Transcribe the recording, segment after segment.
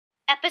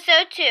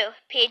Episode 2,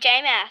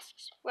 PJ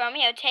Masks.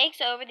 Romeo takes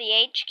over the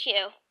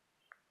HQ.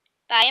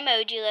 By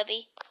Emoji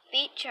Livy.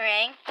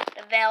 Featuring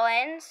the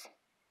villains,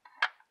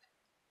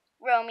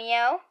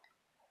 Romeo,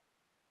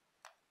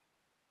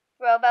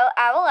 Robo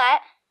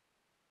Owlette,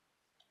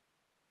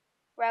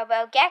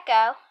 Robo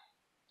Gecko,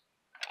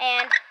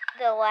 and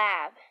the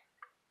Lab.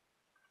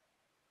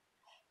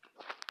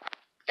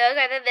 Those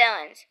are the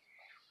villains.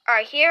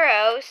 Our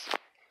heroes,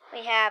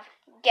 we have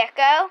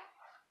Gecko,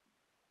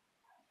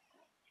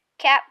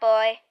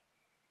 Catboy,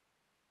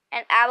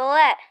 and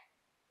Owlette.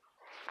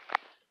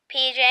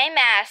 PJ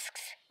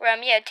Masks.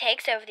 Romeo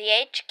takes over the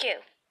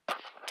HQ.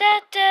 Da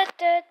da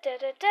da da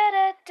da da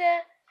da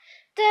da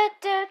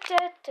da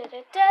da da da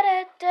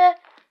da da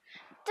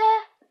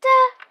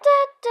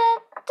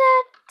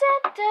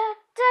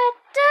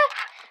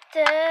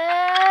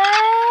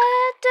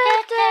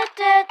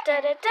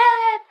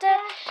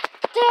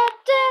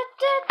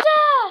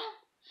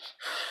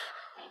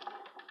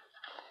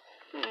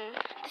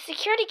The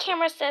security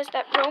camera says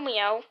that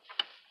Romeo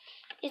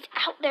is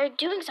out there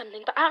doing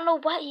something, but I don't know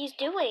what he's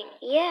doing.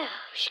 Yeah.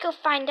 We should go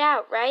find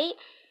out, right?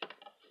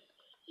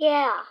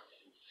 Yeah.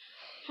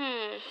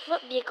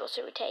 What vehicle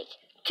should we take?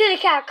 To the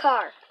cat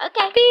car.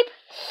 Okay. Beep.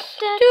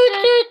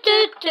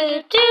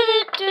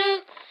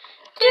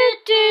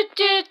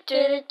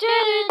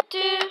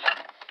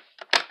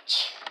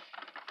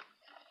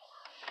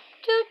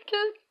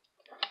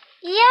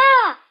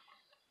 Yeah.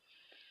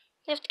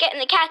 You have to get in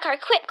the cat car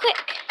quick.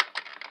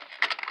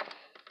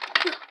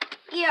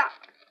 Yeah.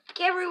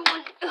 Get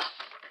everyone.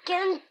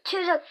 Get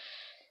into the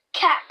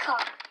cat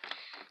car.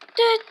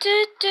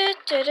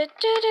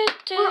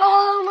 We're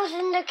almost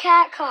in the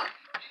cat car.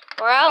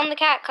 We're all in the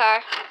cat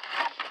car.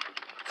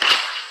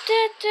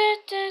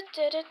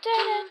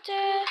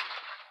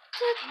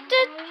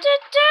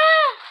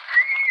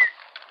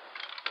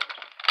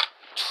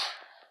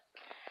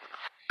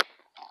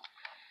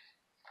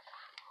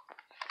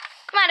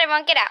 Come on,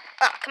 everyone, get out.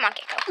 Oh, come on,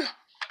 Gecko.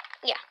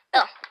 Yeah.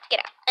 Oh, get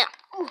out.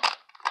 Oh.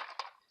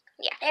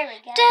 Yeah. There we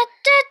go.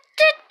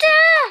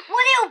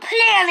 What are you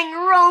planning,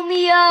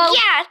 Romeo?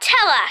 Yeah,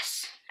 tell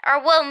us, or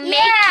we'll make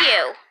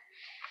you.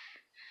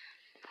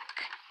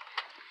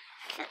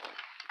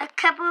 A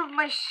couple of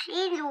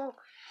machines will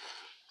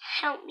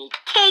help me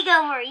take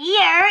over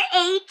your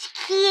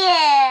HQ.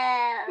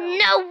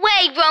 No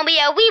way,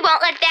 Romeo. We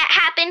won't let that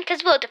happen,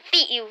 because we'll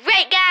defeat you.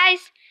 Right,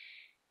 guys?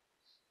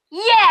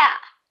 Yeah.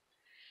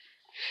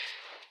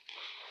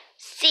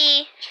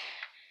 See?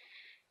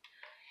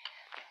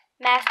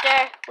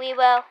 Master, we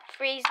will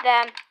freeze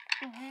them.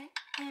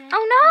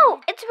 Oh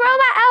no! It's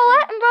Robot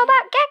Owlette and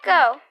Robot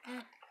Gecko.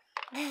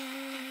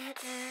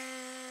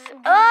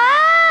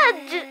 I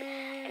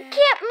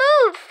can't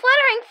move.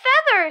 Fluttering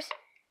feathers.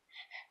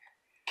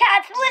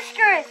 Cat's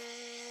whiskers.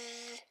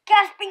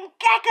 Gasping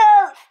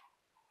geckos.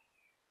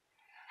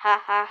 Ha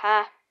ha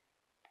ha.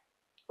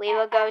 We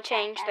will go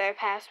change their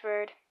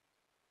password.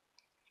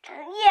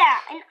 Yeah.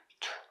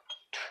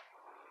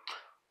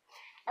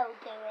 I'll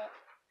do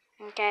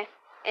it. Okay.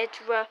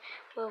 It's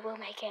we'll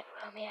make it.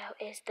 Romeo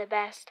is the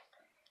best.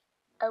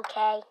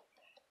 Okay.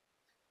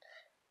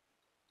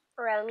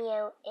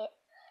 Romeo, it.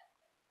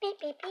 Beep,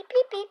 beep, beep,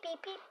 beep, beep,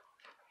 beep, beep.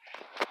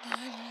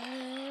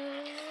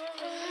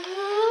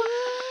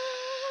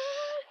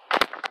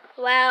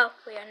 Wow,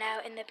 we are now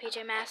in the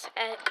PJ Masks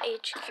at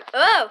HQ.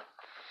 Oh!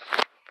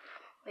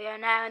 We are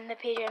now in the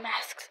PJ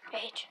Masks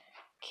HQ.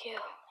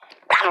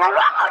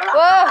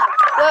 Whoa!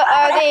 What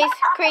are these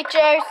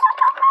creatures?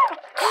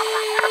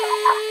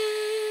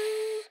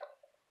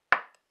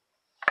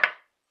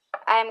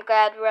 I'm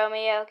glad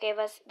Romeo gave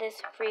us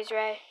this freeze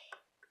ray.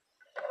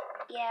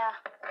 Yeah.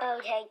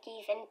 Okay,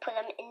 Ethan, put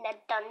them in the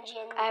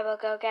dungeon. I will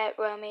go get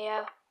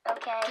Romeo.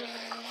 Okay.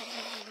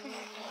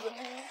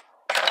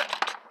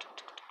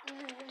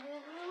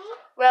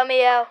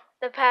 Romeo,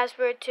 the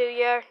password to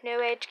your new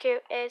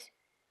HQ is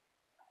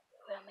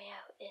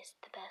Romeo is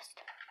the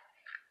best.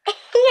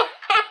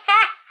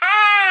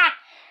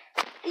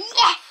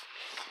 Yes!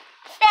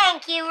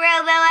 Thank you,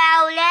 Robo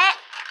Owlette.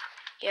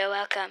 You're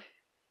welcome.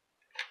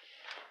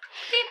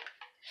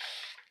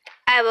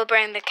 I will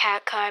bring the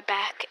cat car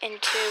back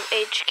into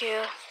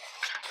HQ.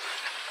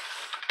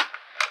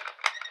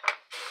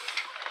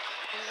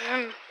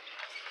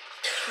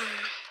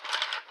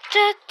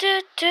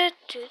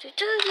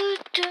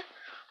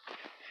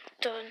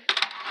 Done.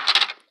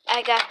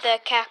 I got the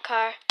cat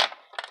car.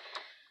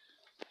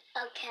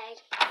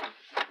 Okay.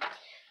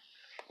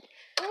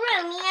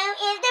 Romeo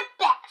is the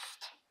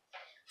best.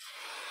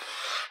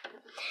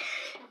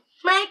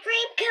 My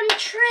dream come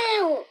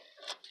true.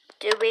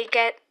 Did we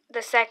get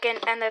the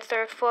second and the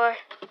third floor?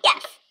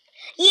 Yes.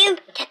 You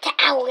get the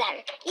owl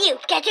ladder. You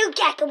get your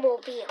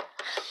Gecko-mobile.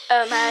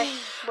 Oh my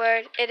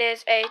word, it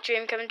is a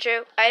dream come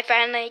true. I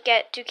finally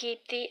get to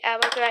keep the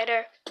owl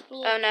glider.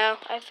 Oh no,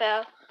 I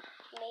fell.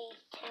 Me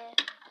too.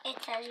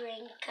 It's a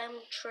dream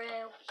come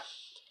true.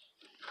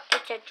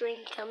 It's a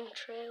dream come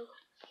true.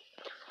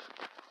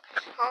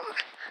 Oh.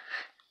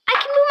 I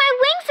can move my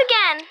wings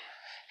again.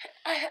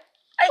 I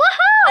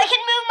can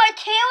move my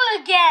tail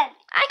again.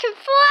 I can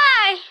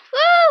fly.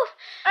 Woo!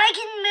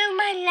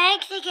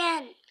 legs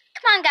again.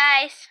 Come on,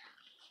 guys.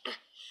 Come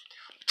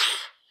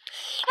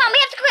on, we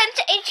have to go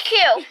into HQ.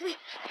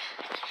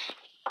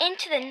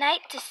 Into the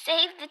night to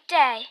save the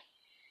day.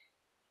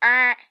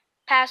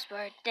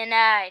 Password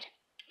denied.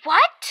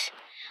 What?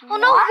 Oh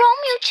no,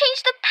 Romeo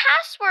changed the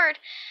password.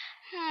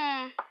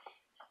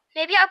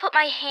 Maybe I'll put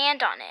my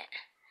hand on it.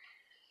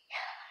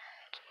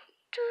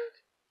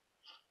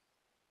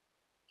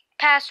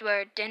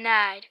 Password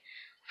denied.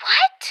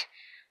 What?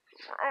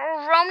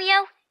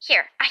 Romeo?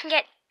 Here, I can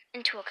get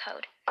into a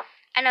code.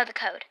 I know the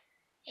code.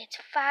 It's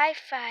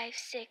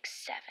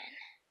 5567.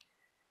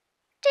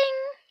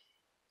 Ding!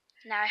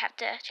 Now I have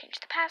to change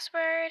the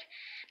password.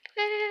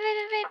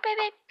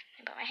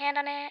 Put my hand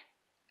on it.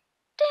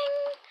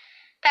 Ding!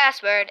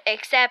 Password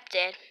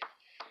accepted.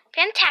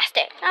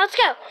 Fantastic. Now let's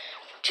go.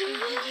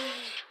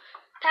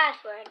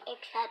 Password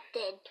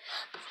accepted.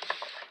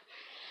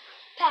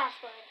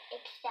 Password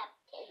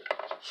accepted.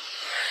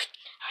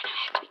 Alright, now I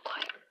have to be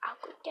quiet. I'll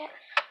go get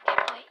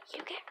Boy.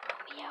 You get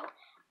Romeo.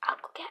 I'll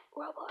go get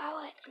Robo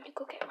Owlet, and you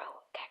go get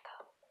Robo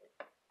Gecko.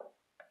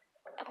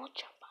 And we'll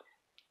jump on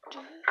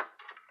it.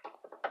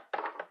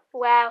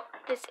 Wow,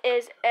 this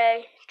is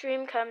a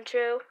dream come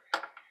true.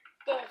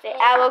 The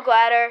owl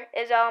glider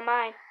is all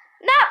mine.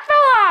 Not for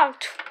long!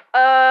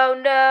 Oh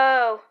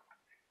no!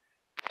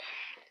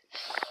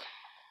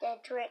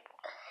 That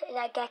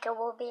gecko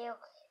will be.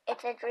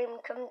 It's a dream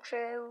come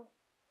true.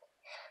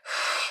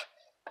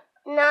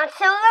 Not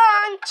so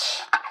long.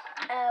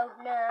 Oh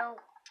no.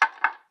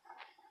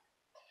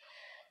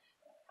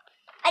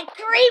 A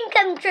dream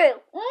come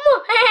true.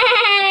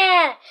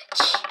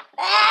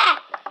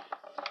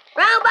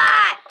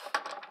 Robot!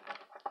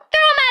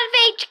 Throw him out of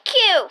HQ!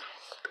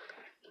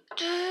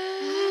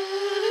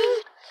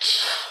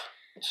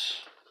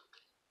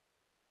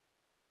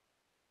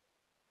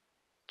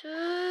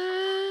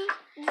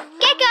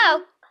 Gecko!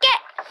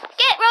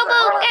 Get Robo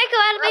Gecko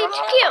out of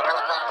HQ!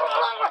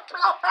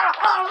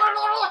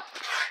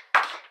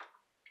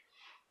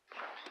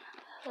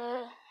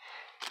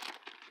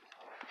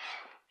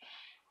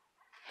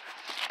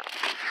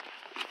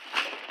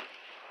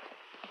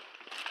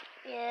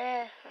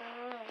 Yeah.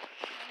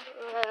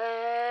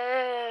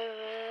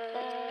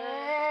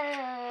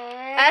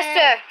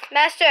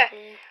 Master,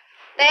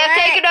 they have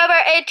taken over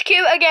HQ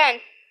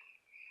again.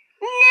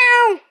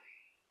 No!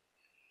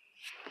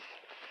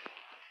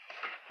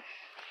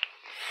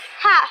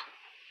 Ha!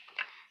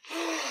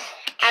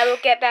 I will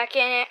get back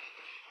in it.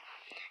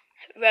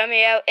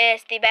 Romeo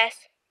is the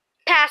best.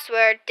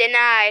 Password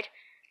denied.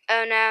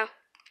 Oh no.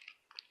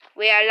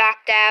 We are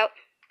locked out.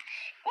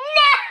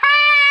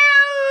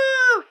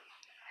 No!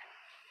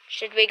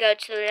 Should we go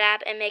to the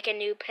lab and make a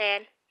new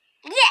plan?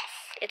 Yes!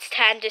 It's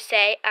time to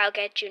say, I'll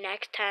get you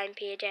next time,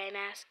 PJ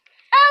Masks.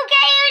 I'll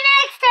get you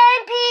next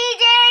time,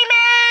 PJ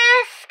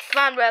Masks!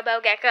 Come on, Robo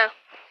Gecko.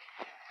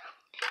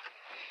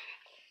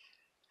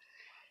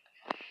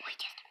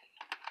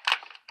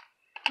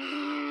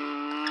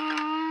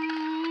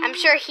 I'm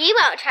sure he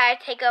won't try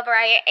to take over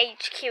our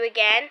HQ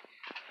again.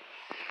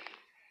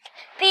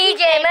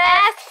 PJ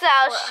Masks,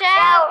 I'll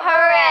shout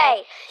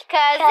hooray!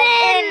 'Cause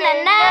in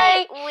the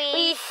night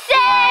we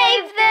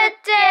save the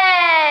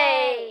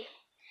day!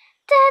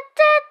 Da,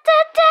 da,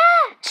 da, da.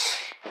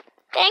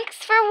 Thanks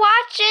for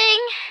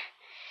watching.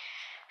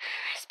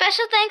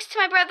 Special thanks to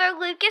my brother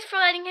Lucas for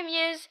letting him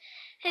use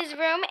his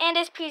room and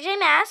his PJ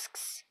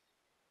Masks.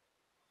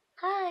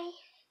 Hi.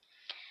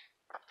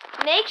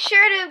 Make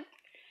sure to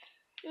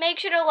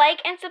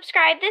like and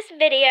subscribe this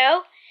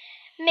video.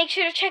 Make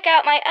sure to check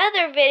out my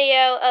other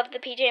video of the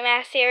PJ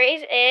Masks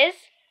series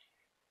is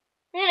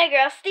Nina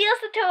Girl Steals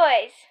the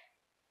Toys.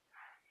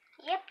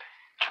 Yep.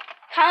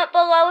 Comment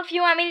below if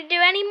you want me to do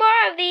any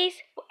more of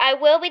these. I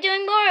will be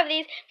doing more of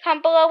these.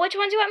 Comment below which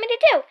ones you want me to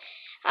do.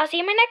 I'll see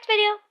you in my next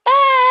video.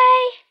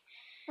 Bye!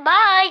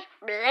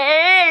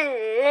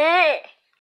 Bye.